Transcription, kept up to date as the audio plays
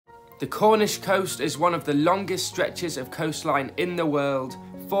The Cornish coast is one of the longest stretches of coastline in the world.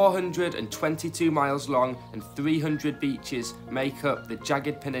 422 miles long and 300 beaches make up the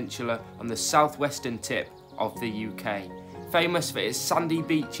jagged peninsula on the southwestern tip of the UK. Famous for its sandy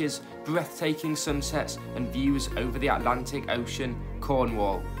beaches, breathtaking sunsets and views over the Atlantic Ocean,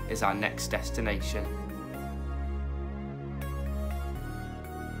 Cornwall is our next destination.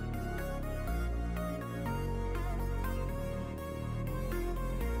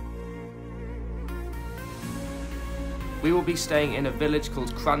 We will be staying in a village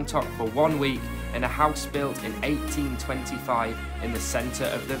called Crantock for 1 week in a house built in 1825 in the centre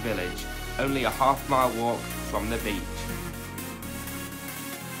of the village, only a half-mile walk from the beach.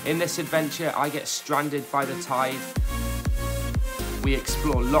 In this adventure, I get stranded by the tide. We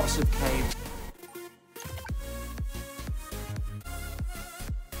explore lots of caves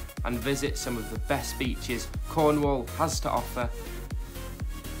and visit some of the best beaches Cornwall has to offer.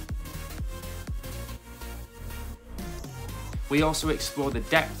 We also explore the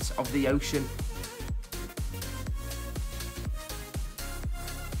depths of the ocean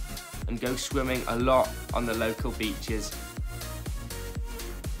and go swimming a lot on the local beaches.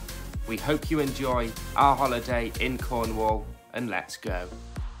 We hope you enjoy our holiday in Cornwall, and let's go.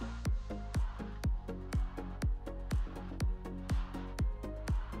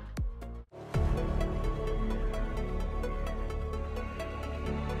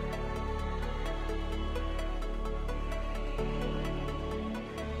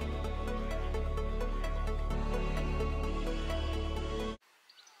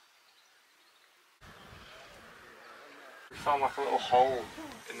 We found like a little hole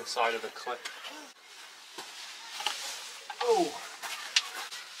in the side of the cliff. Oh!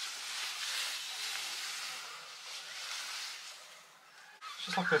 It's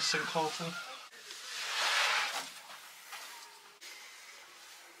just like a sinkhole thing.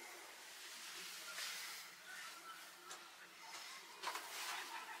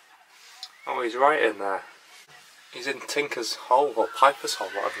 Oh, he's right in there. He's in Tinker's hole, or Piper's hole,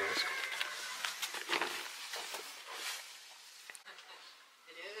 whatever it is.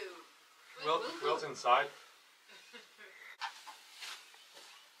 Will's inside.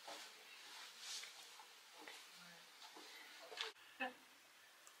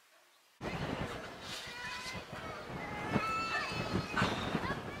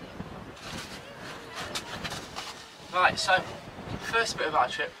 Right, so first bit of our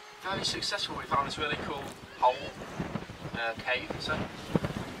trip, very successful. We found this really cool hole, cave, so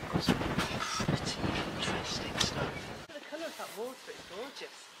got some pretty interesting stuff. The colour of that water, it's gorgeous.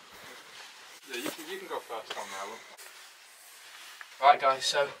 Yeah, you can go first on there. Look. Right guys,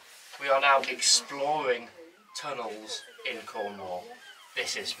 so we are now exploring tunnels in Cornwall.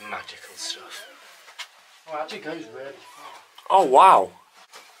 This is magical stuff. Oh, it actually goes really far. Oh wow!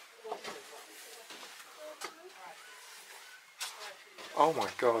 Oh my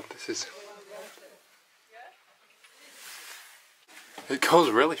god, this is... It goes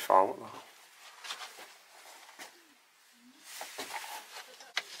really far, look that.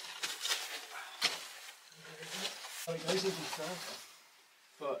 Oh, it goes even further,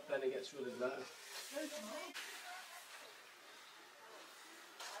 but then it gets really low.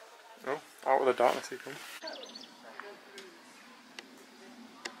 Oh, out of the darkness he comes.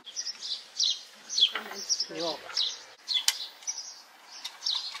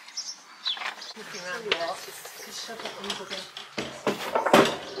 Looking around there, just shove it under the...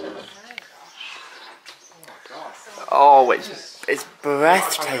 Oh, it's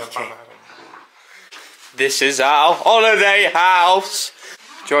breathtaking. This is our holiday house.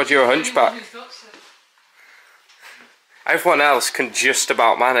 George, you're a hunchback. Everyone else can just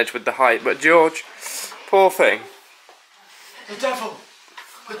about manage with the height, but George, poor thing. The devil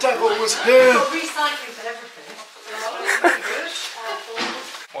was here. Recycling for everything.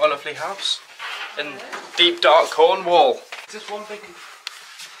 What a lovely house in deep dark Cornwall. Just one big...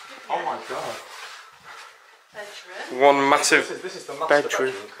 Oh my god. Bedroom. One massive This is the master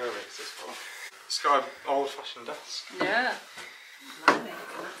bedroom. Clearly, it's got an old-fashioned desk. Yeah.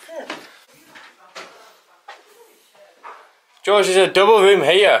 Massive. George, there's a double room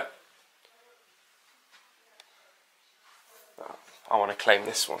here. I want to claim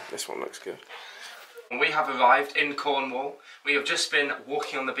this one. This one looks good. We have arrived in Cornwall. We have just been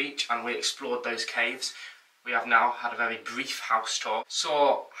walking on the beach and we explored those caves. We have now had a very brief house tour.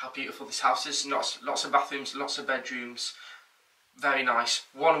 Saw how beautiful this house is. Lots of bathrooms, lots of bedrooms. Very nice.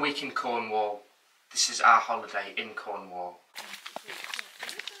 1 week in Cornwall. This is our holiday in Cornwall.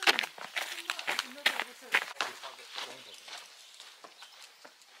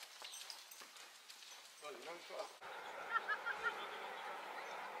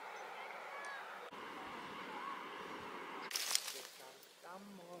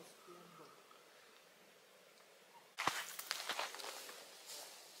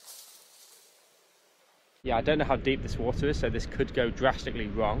 Yeah, I don't know how deep this water is, so this could go drastically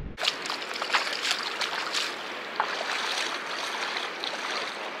wrong.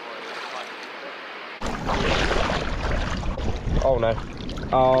 Oh no.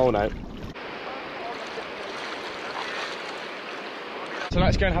 Oh no. So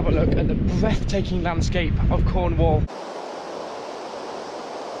let's go and have a look at the breathtaking landscape of Cornwall.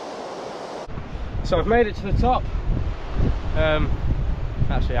 So I've made it to the top.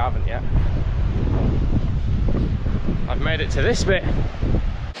 Actually I haven't yet. I've made it to this bit.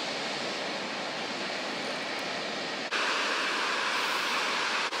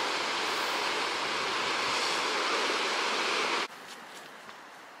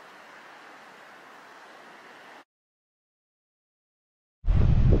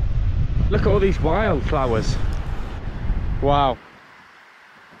 Look at all these wildflowers. Wow.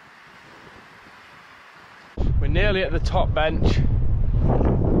 We're nearly at the top bench.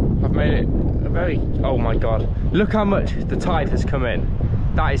 I've made it a very... oh my god. Look how much the tide has come in.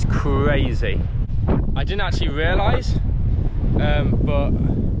 That is crazy. I didn't actually realise, but I'm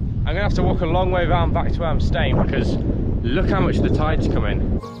going to have to walk a long way around back to where I'm staying because look how much the tide's come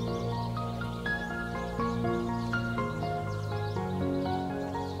in.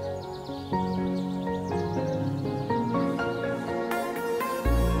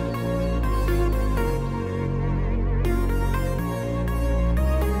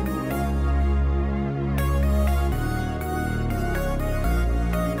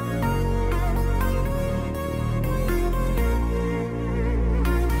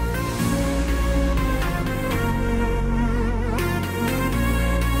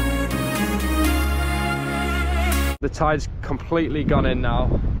 The tide's completely gone in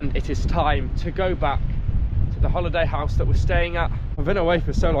now, and it is time to go back to the holiday house that we're staying at. I've been away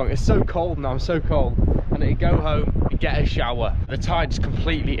for so long, it's so cold now, I'm so cold. I need to go home and get a shower. The tide's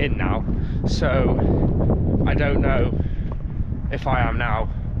completely in now, so I don't know if I am now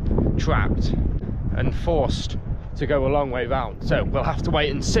trapped and forced to go a long way round. So we'll have to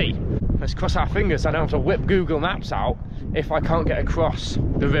wait and see. Let's cross our fingers I don't have to whip Google Maps out if I can't get across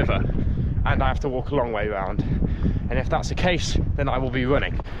the river and I have to walk a long way round. And if that's the case, then I will be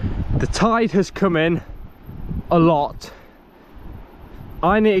running. The tide has come in a lot.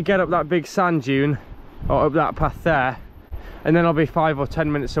 I need to get up that big sand dune, or up that path there, and then I'll be 5 or 10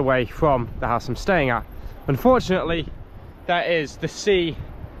 minutes away from the house I'm staying at. Unfortunately, there is the sea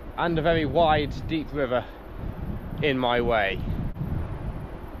and a very wide, deep river in my way.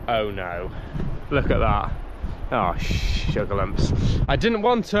 Oh no, look at that. Oh, sugar lumps. I didn't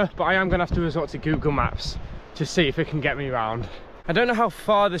want to, but I am going to have to resort to Google Maps to see if it can get me round. I don't know how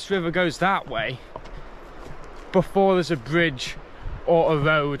far this river goes that way before there's a bridge or a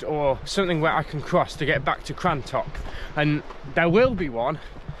road or something where I can cross to get back to Crantock, and there will be one,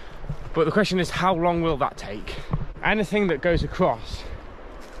 but the question is how long will that take? Anything that goes across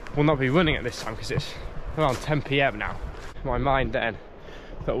will not be running at this time because it's around 10 PM now. My mind then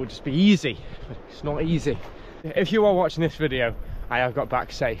thought it would just be easy, but it's not easy. If you are watching this video, I have got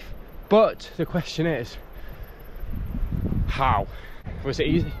back safe, but the question is, how? Was it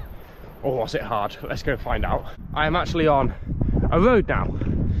easy or was it hard? Let's go find out. I am actually on a road now,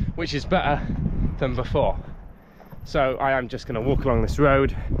 which is better than before. So I am just going to walk along this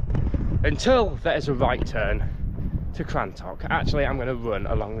road until there is a right turn to Crantock. Actually, I'm going to run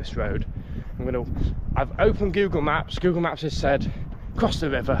along this road. I've opened Google Maps. Google Maps has said cross the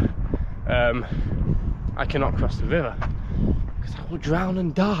river. I cannot cross the river because I will drown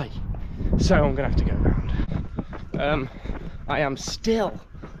and die. So I'm going to have to go around. I am still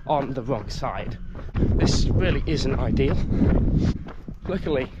on the wrong side. This really isn't ideal.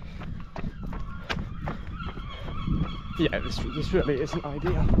 Luckily, yeah, this really isn't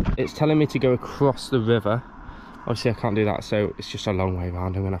ideal. It's telling me to go across the river. Obviously I can't do that, so it's just a long way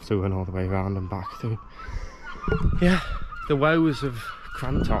around. I'm gonna have to run all the way around and back through, yeah, the woes of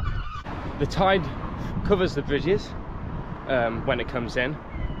Crantock. The tide covers the bridges when it comes in,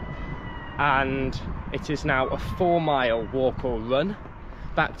 and it is now a 4-mile walk or run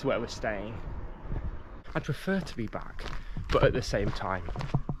back to where we're staying. I'd prefer to be back, but at the same time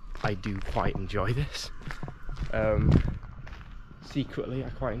I do quite enjoy this. Secretly I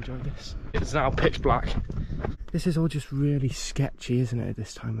quite enjoy this. It's now pitch black. This is all just really sketchy, isn't it, at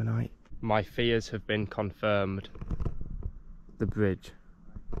this time of night? My fears have been confirmed. The bridge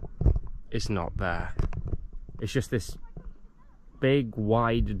is not there. It's just this big,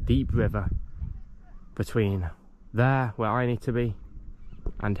 wide, deep river between there, where I need to be,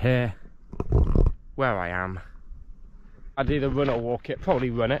 and here, where I am. I'd either run or walk it, probably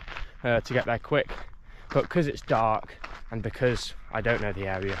run it to get there quick. But because it's dark and because I don't know the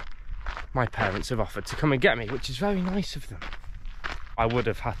area, my parents have offered to come and get me, which is very nice of them. I would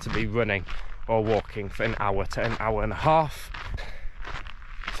have had to be running or walking for an hour to an hour and a half.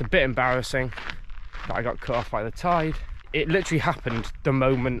 It's a bit embarrassing that I got cut off by the tide. It literally happened the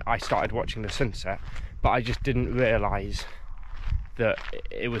moment I started watching the sunset, but I just didn't realise that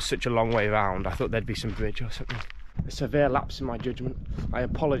it was such a long way around. I thought there'd be some bridge or something. A severe lapse in my judgment. I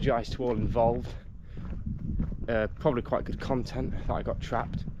apologise to all involved. Probably quite good content that I got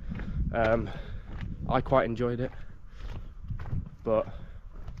trapped. I quite enjoyed it, but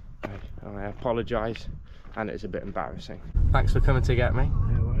I apologise, and it's a bit embarrassing. Thanks for coming to get me.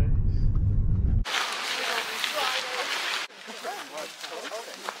 No worries.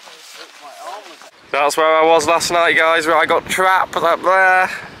 That's where I was last night, guys, where I got trapped up there.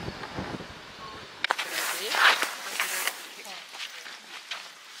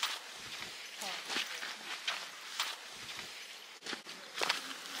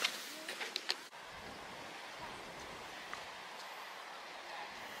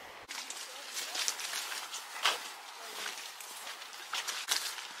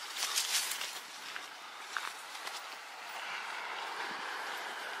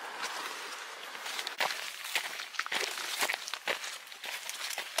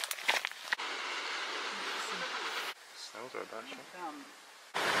 Sounds like that.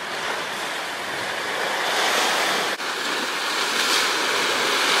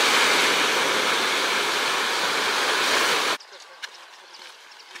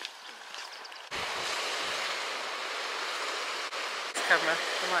 Camera,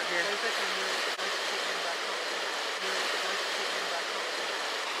 I might be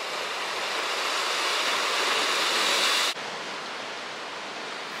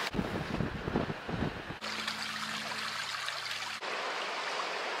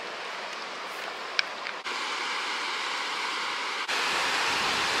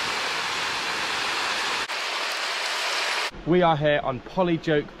We are here on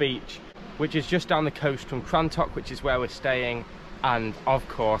Polyjoke Beach, which is just down the coast from Crantock, which is where we're staying. And of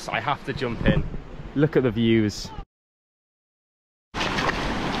course, I have to jump in. Look at the views.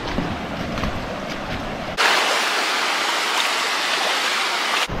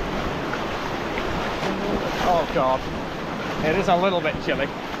 Oh God, it is a little bit chilly.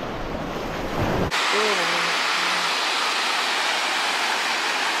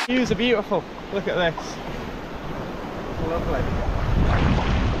 Views are beautiful. Look at this. Lovely.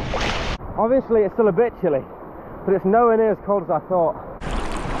 Obviously it's still a bit chilly, but it's nowhere near as cold as I thought.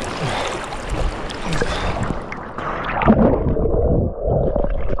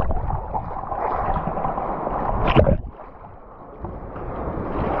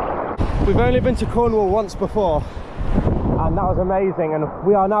 We've only been to Cornwall once before, and that was amazing, and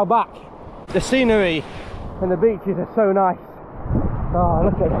we are now back. The scenery and the beaches are so nice. Oh,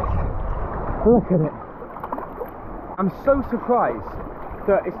 look at this. Look at it. I'm so surprised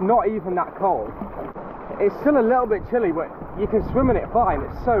that it's not even that cold. It's still a little bit chilly, but you can swim in it fine.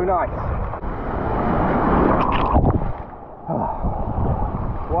 It's so nice.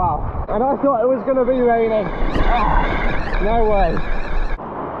 Wow. And I thought it was going to be raining. No way.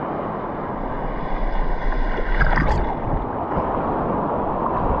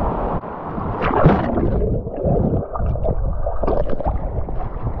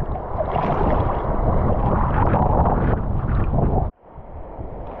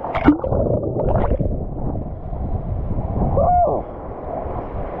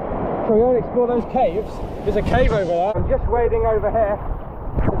 So we're going to explore those caves. There's a cave over there. I'm just wading over here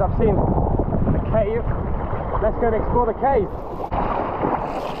because I've seen a cave. Let's go and explore the cave.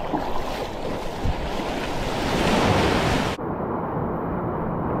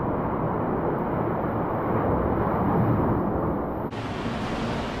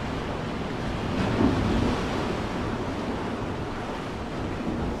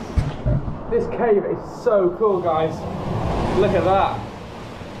 This cave is so cool, guys. Look at that.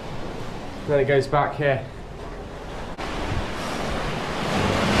 Then it goes back here.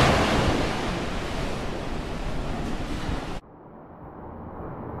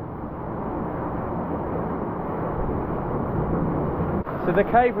 So the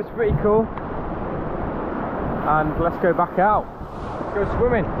cave was pretty cool, and let's go back out. Let's go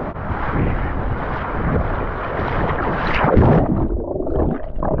swimming.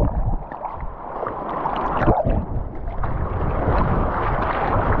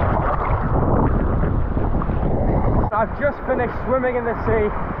 I've just finished swimming in the sea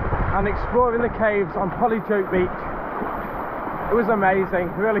and exploring the caves on Polyjoke Beach. It was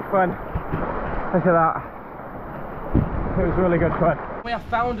amazing, really fun. Look at that. It was really good fun. We have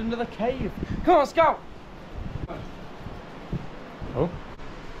found another cave. Come on, Scout! Oh.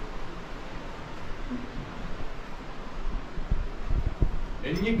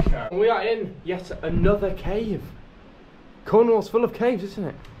 In you go. We are in yet another cave. Cornwall's full of caves, isn't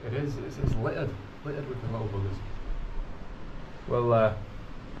it? It is. It's littered with the little buggers. Well,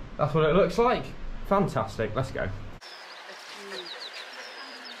 that's what it looks like. Fantastic. Let's go.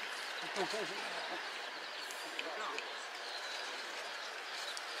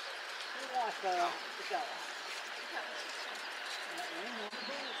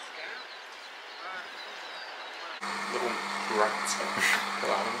 Little rats.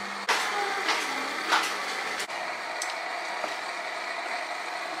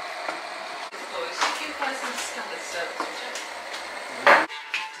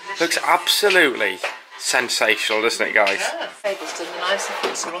 Looks absolutely sensational, doesn't it, guys? Yeah, Fable's done the nice if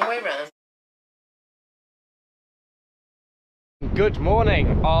it's the wrong way round. Good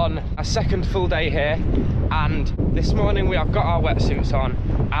morning on a second full day here, and this morning we have got our wetsuits on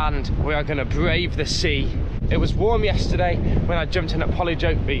and we are going to brave the sea. It was warm yesterday when I jumped in at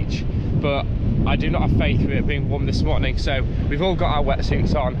Polyjoke Beach, but I do not have faith in it being warm this morning, so we've all got our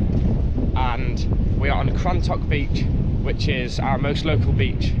wetsuits on and we are on Crantock Beach, which is our most local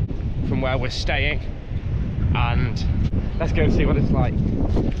beach from where we're staying, and let's go and see what it's like.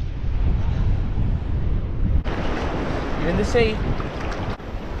 You're in the sea.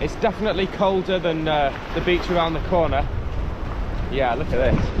 It's definitely colder than the beach around the corner. Yeah, look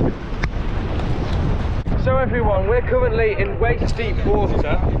at this. So everyone, we're currently in waist deep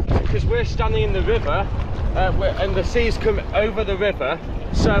water because we're standing in the river and the sea's come over the river.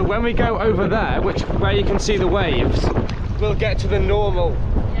 So when we go over there, where you can see the waves, we'll get to the normal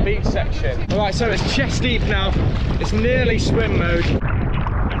beach section. Alright, so it's chest deep now. It's nearly swim mode.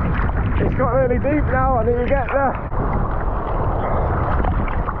 It's got really deep now, I need to get there.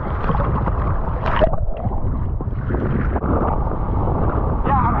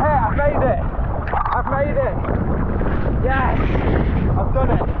 Yes, I've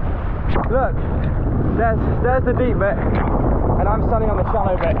done it. Look, there's the deep bit, and I'm standing on the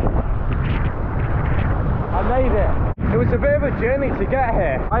shallow bit. I made it. It was a bit of a journey to get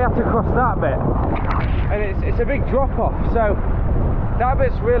here. I had to cross that bit, and it's a big drop off. So that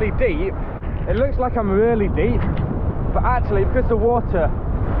bit's really deep. It looks like I'm really deep, but actually because the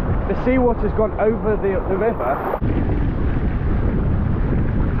seawater's gone over the river.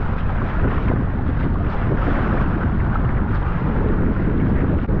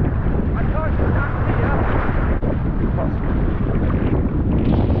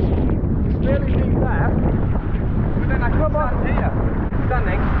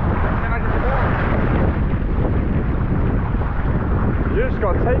 You just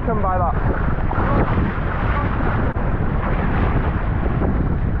got taken by that.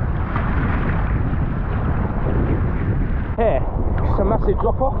 Here, just a massive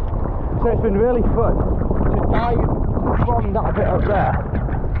drop off. So it's been really fun to dive from that bit up there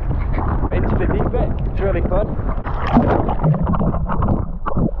into the deep bit. It's really fun.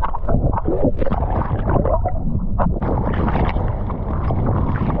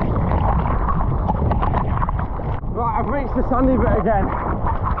 Right, I've reached the sandy bit again.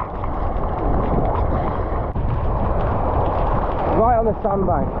 Right on the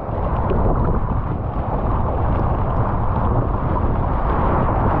sandbank.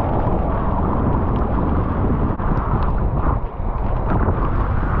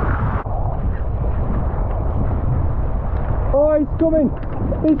 Oh, he's coming!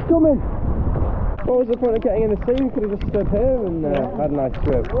 He's coming! What was the point of getting in the sea? We could have just stood here and had a nice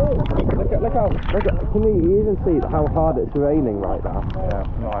swim. Look how, can you even see how hard it's raining right now? Yeah,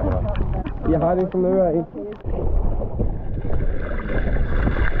 no idea. You're hiding from the rain?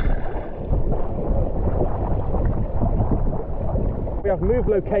 We have moved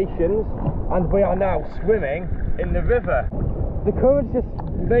locations and we are now swimming in the river. The current's just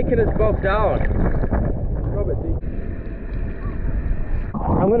making us bog down.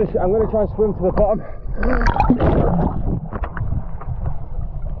 I'm gonna try and swim to the bottom.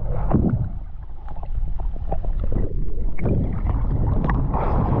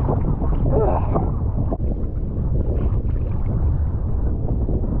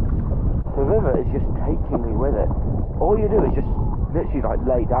 The river is just taking me with it. All you do is just literally like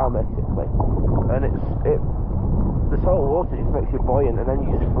lay down basically, and the salt water just makes you buoyant, and then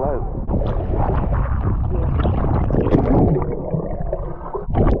you just float.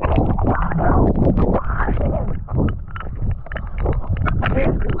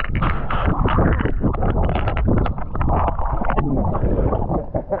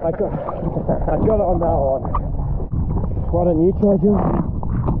 I got it on that one. Why don't you try, John?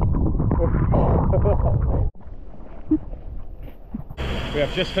 We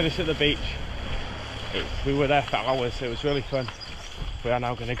have just finished at the beach. We were there for hours, so it was really fun. We are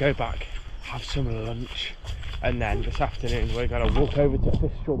now going to go back, have some lunch, and then this afternoon we're going to walk over to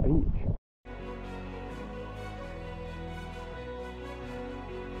Fistral Beach.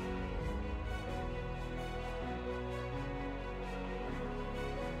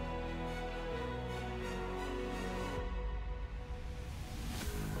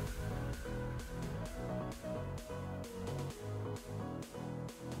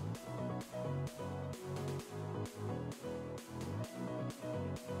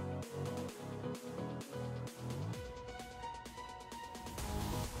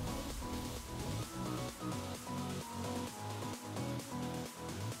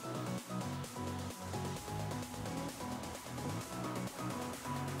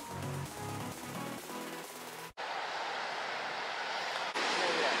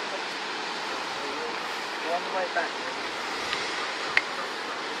 On the way back.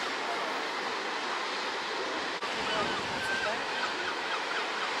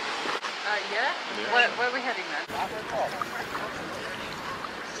 Yeah? Where are we heading then?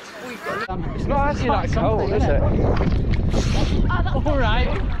 It's not actually that cold, is it?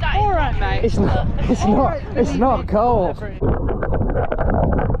 Alright mate. It's not cold.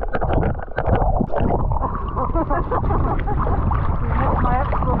 My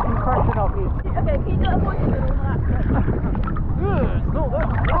excellent impression of you. Okay, can you do a voice and all that?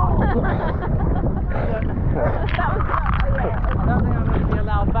 I don't think I'm going to be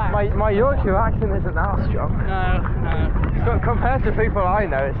allowed back. My Yorkshire accent isn't that strong. No. But compared to people I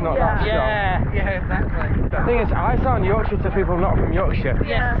know, it's not that strong. Yeah, exactly. The thing is, I sound Yorkshire to people not from Yorkshire.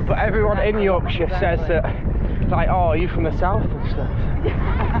 Yeah. But everyone in Yorkshire says that, like, oh, are you from the south and stuff?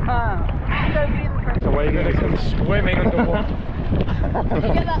 So where are you going to come swimming underwater?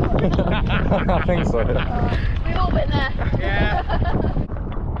 Get that one. I think so. We've all been there. Yeah.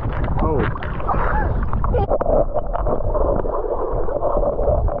 Oh.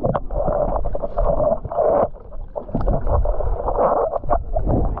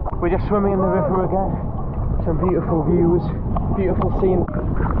 We're just swimming in the river again. Some beautiful views, beautiful scenes.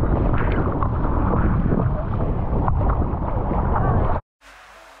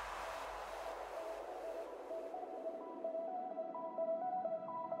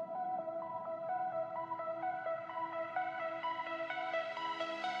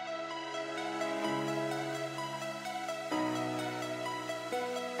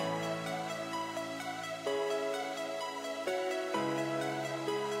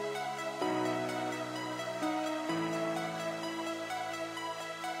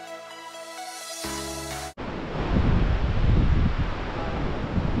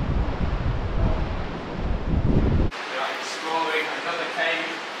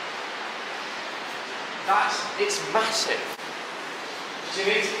 It's massive. Do you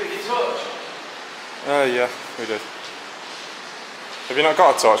need to put your torch? Yeah, we did. Have you not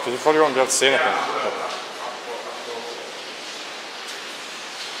got a torch? Because you probably won't be able to see anything.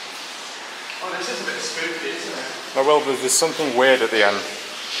 Oh, this is a bit spooky, isn't it? No, well, there's something weird at the end.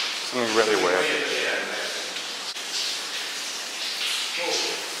 Something really weird.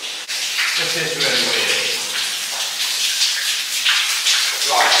 This is really weird.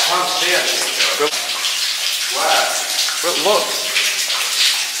 Right, I can't see anything. Where? Well, look.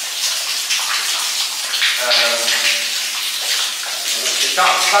 Is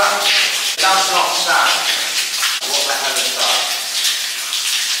that sand? That's not sand. What the hell is that?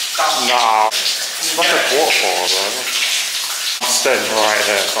 That's Nah. It's like a waterfall, though. I'm staying right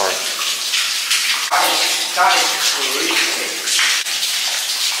here, sorry. That is creepy.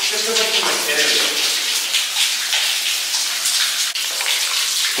 It's just a wicked material.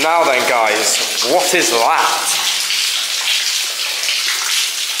 Now then, guys, what is that?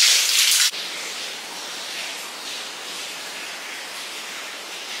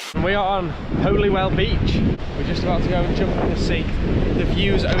 We are on Holywell Beach. We're just about to go and jump in the sea. The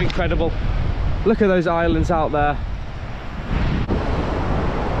views are incredible. Look at those islands out there.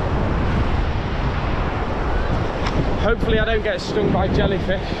 Hopefully I don't get stung by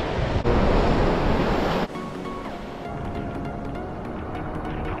jellyfish.